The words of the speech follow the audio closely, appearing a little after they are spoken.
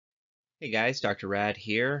Hey guys, Dr. Rad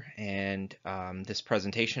here, and this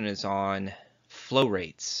presentation is on flow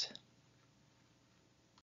rates.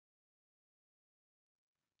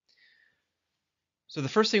 So the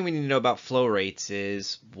first thing we need to know about flow rates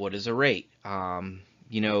is what is a rate?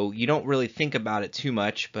 You don't really think about it too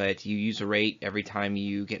much, but you use a rate every time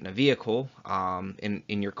you get in a vehicle. In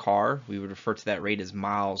your car, we would refer to that rate as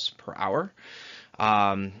miles per hour.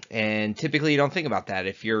 And typically you don't think about that.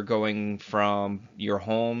 If you're going from your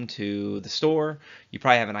home to the store, you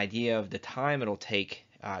probably have an idea of the time it'll take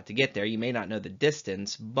to get there. You may not know the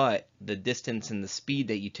distance, but the distance and the speed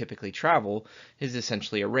that you typically travel is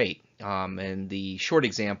essentially a rate. And the short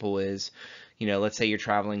example is, let's say you're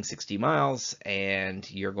traveling 60 miles and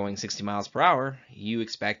you're going 60 miles per hour, you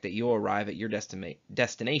expect that you'll arrive at your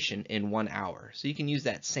destination in 1 hour. So you can use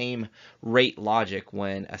that same rate logic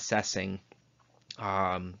when assessing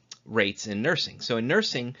rates in nursing. So in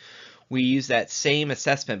nursing, we use that same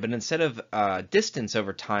assessment, but instead of distance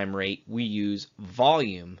over time rate, we use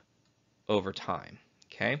volume over time.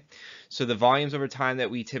 Okay, so the volumes over time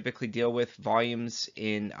that we typically deal with, volumes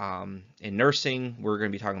in nursing, we're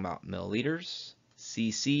going to be talking about milliliters,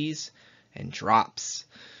 cc's, and drops.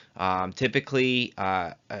 Typically,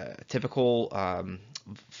 typical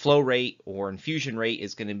flow rate or infusion rate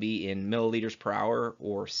is going to be in milliliters per hour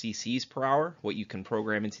or cc's per hour, what you can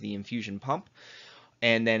program into the infusion pump.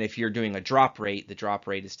 And then if you're doing a drop rate, the drop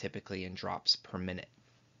rate is typically in drops per minute.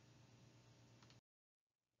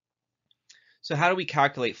 So how do we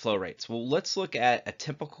calculate flow rates? Well, let's look at a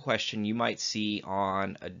typical question you might see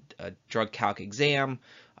on a drug calc exam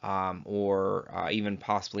or even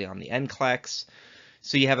possibly on the NCLEX.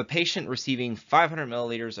 So you have a patient receiving 500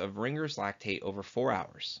 milliliters of Ringer's lactate over 4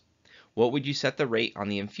 hours. What would you set the rate on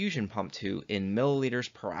the infusion pump to in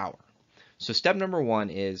milliliters per hour? So step number one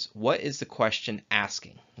is, what is the question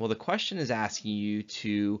asking? Well, the question is asking you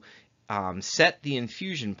to set the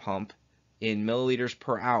infusion pump in milliliters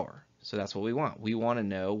per hour. So that's what we want. We want to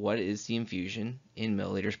know what is the infusion in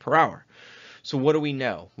milliliters per hour. So what do we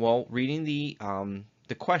know? Well, reading the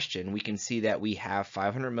question, we can see that we have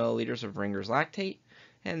 500 milliliters of Ringer's lactate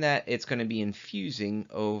and that it's going to be infusing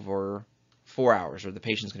over 4 hours, or the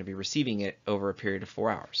patient's going to be receiving it over a period of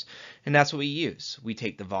 4 hours. And that's what we use. We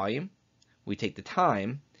take the volume, we take the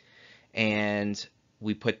time, and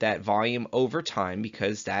we put that volume over time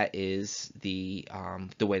because that is the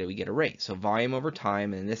way that we get a rate. So volume over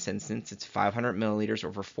time, and in this instance, it's 500 milliliters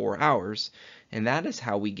over 4 hours, and that is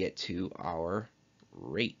how we get to our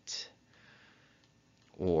rate,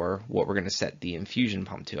 or what we're going to set the infusion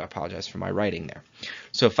pump to. I apologize for my writing there.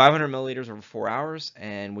 So 500 milliliters over 4 hours,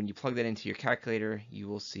 and when you plug that into your calculator, you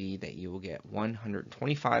will see that you will get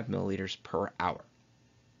 125 milliliters per hour.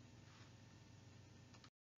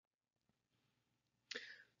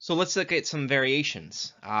 So let's look at some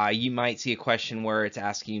variations. You might see a question where it's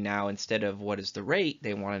asking you now, instead of what is the rate,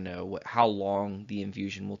 they want to know how long the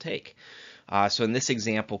infusion will take. So in this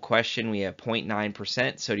example question, we have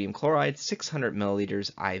 0.9% sodium chloride, 600 milliliters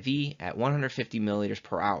IV at 150 milliliters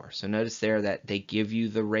per hour. So notice there that they give you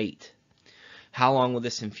the rate. How long will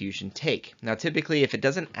this infusion take? Now, typically, if it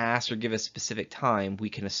doesn't ask or give a specific time, we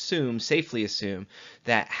can safely assume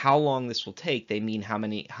that how long this will take, they mean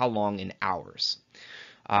how long in hours.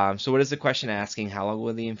 So what is the question asking? How long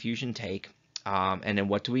will the infusion take? And then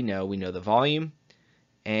what do we know? We know the volume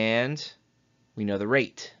and we know the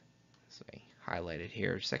rate. So I highlighted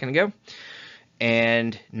here a second ago.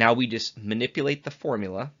 And now we just manipulate the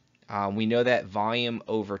formula. We know that volume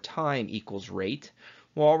over time equals rate.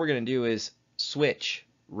 Well, all we're going to do is switch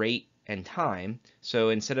rate and time. So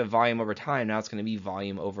instead of volume over time, now it's going to be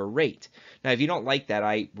volume over rate. Now, if you don't like that,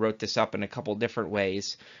 I wrote this up in a couple different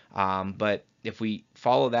ways. But if we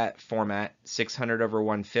follow that format, 600 over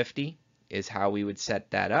 150 is how we would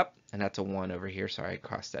set that up. And that's a 1 over here. Sorry, I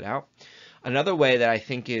crossed that out. Another way that I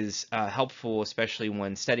think is helpful, especially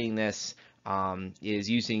when studying this, is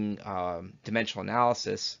using dimensional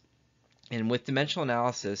analysis. And with dimensional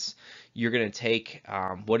analysis, you're going to take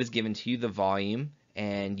what is given to you, the volume,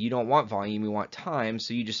 and you don't want volume, you want time,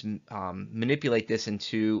 so you just manipulate this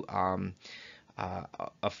into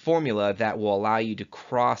a formula that will allow you to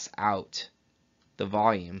cross out the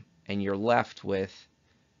volume, and you're left with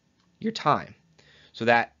your time. So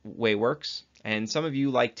that way works. And some of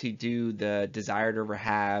you like to do the desired over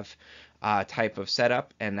have type of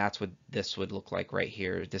setup, and that's what this would look like right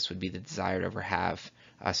here. This would be the desired over have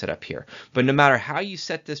setup here. But no matter how you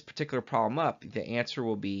set this particular problem up, the answer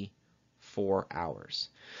will be 4 hours.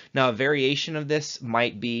 Now, a variation of this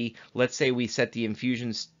might be, let's say we set the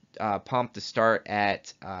infusion pump to start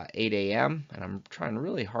at 8 a.m. and I'm trying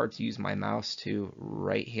really hard to use my mouse to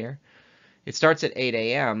write here. It starts at 8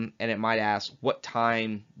 a.m. and it might ask what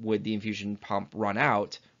time would the infusion pump run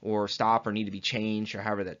out or stop or need to be changed or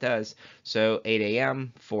however that does. So 8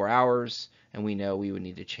 a.m., 4 hours, and we know we would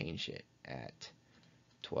need to change it at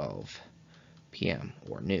 12 p.m.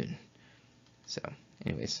 or noon. So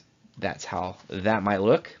anyways, that's how that might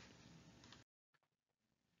look.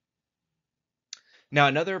 Now,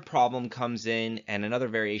 another problem comes in, and another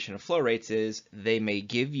variation of flow rates is they may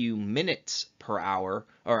give you minutes per hour,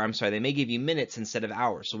 or I'm sorry, they may give you minutes instead of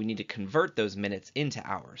hours. So we need to convert those minutes into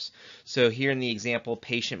hours. So here in the example,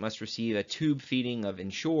 patient must receive a tube feeding of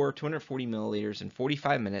Ensure 240 milliliters in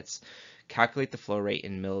 45 minutes. Calculate the flow rate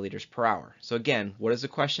in milliliters per hour. So again, what is the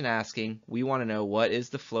question asking? We want to know what is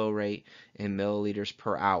the flow rate in milliliters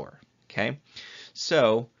per hour. Okay,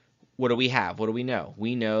 so what do we have? What do we know?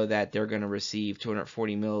 We know that they're going to receive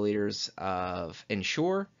 240 milliliters of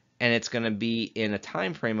Ensure, and it's going to be in a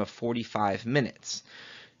time frame of 45 minutes.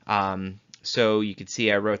 So you can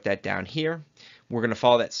see I wrote that down here. We're going to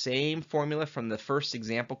follow that same formula from the first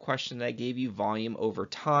example question that I gave you, volume over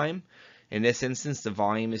time. In this instance, the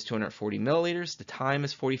volume is 240 milliliters. The time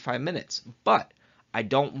is 45 minutes. But I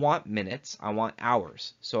don't want minutes, I want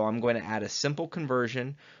hours. So I'm going to add a simple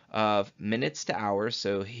conversion of minutes to hours.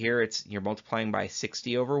 So here you're multiplying by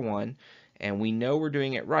 60 over 1. And we know we're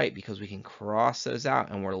doing it right because we can cross those out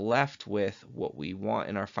and we're left with what we want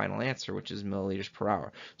in our final answer, which is milliliters per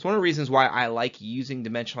hour. It's one of the reasons why I like using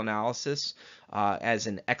dimensional analysis as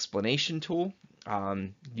an explanation tool.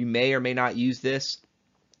 You may or may not use this.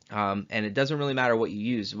 And it doesn't really matter what you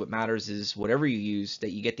use. What matters is whatever you use,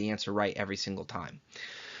 that you get the answer right every single time.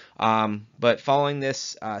 But following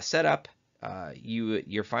this setup,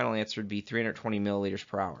 your final answer would be 320 milliliters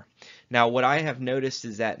per hour. Now, what I have noticed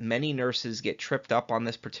is that many nurses get tripped up on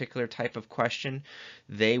this particular type of question.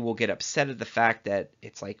 They will get upset at the fact that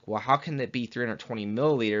it's like, well, how can it be 320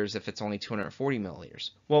 milliliters if it's only 240 milliliters?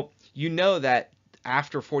 Well, you know that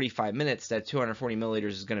after 45 minutes, that 240 milliliters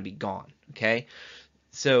is going to be gone, okay?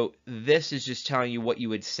 So this is just telling you what you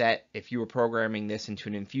would set if you were programming this into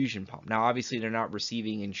an infusion pump. Now, obviously, they're not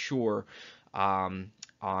receiving Ensure on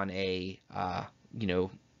a,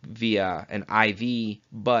 via an IV,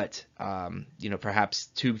 but, perhaps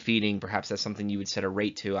tube feeding, perhaps that's something you would set a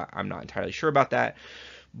rate to. I'm not entirely sure about that.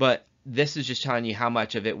 But this is just telling you how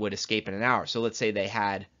much of it would escape in an hour. So let's say they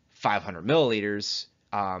had 500 milliliters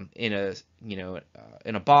in a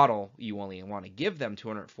bottle. You only want to give them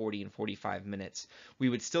 240 in 45 minutes. We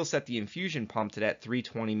would still set the infusion pump to that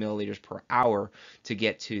 320 milliliters per hour to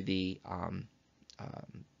get to the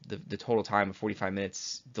total time of 45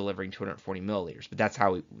 minutes delivering 240 milliliters. But that's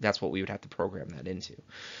what we would have to program that into.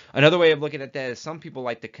 Another way of looking at that is some people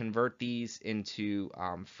like to convert these into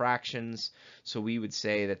fractions. So we would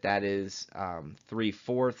say that is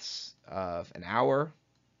 3/4 of an hour.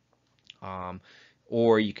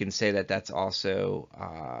 Or you can say that that's also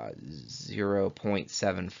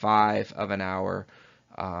 0.75 of an hour.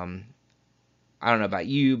 I don't know about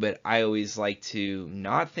you, but I always like to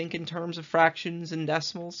not think in terms of fractions and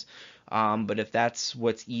decimals. But if that's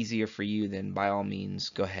what's easier for you, then by all means,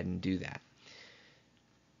 go ahead and do that.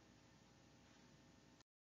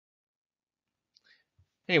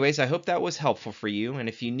 Anyways, I hope that was helpful for you. And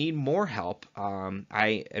if you need more help,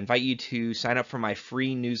 I invite you to sign up for my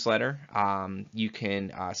free newsletter. You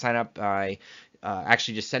can sign up by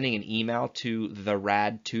actually just sending an email to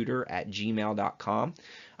theradtutor@gmail.com.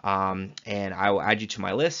 And I will add you to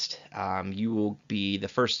my list. You will be the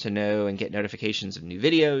first to know and get notifications of new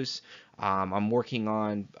videos. I'm working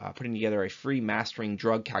on putting together a free mastering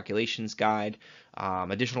drug calculations guide,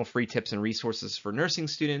 additional free tips and resources for nursing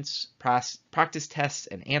students, practice tests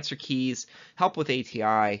and answer keys, help with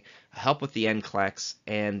ATI, help with the NCLEX,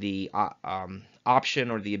 and the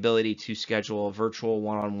option or the ability to schedule a virtual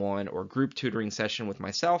one-on-one or group tutoring session with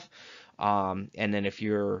myself. And then if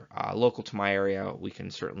you're local to my area, we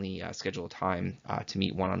can certainly schedule a time to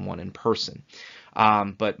meet one-on-one in person.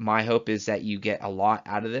 But my hope is that you get a lot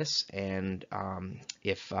out of this, and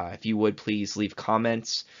if you would please leave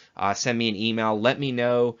comments, send me an email, let me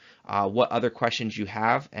know what other questions you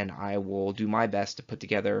have, and I will do my best to put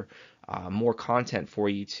together more content for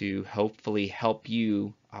you to hopefully help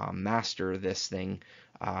you master this thing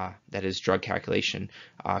that is drug calculation,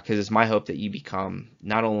 because it's my hope that you become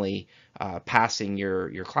not only passing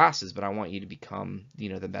your classes, but I want you to become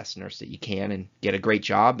the best nurse that you can and get a great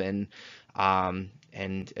job and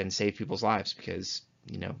save people's lives, because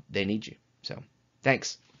they need you. So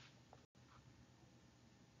thanks.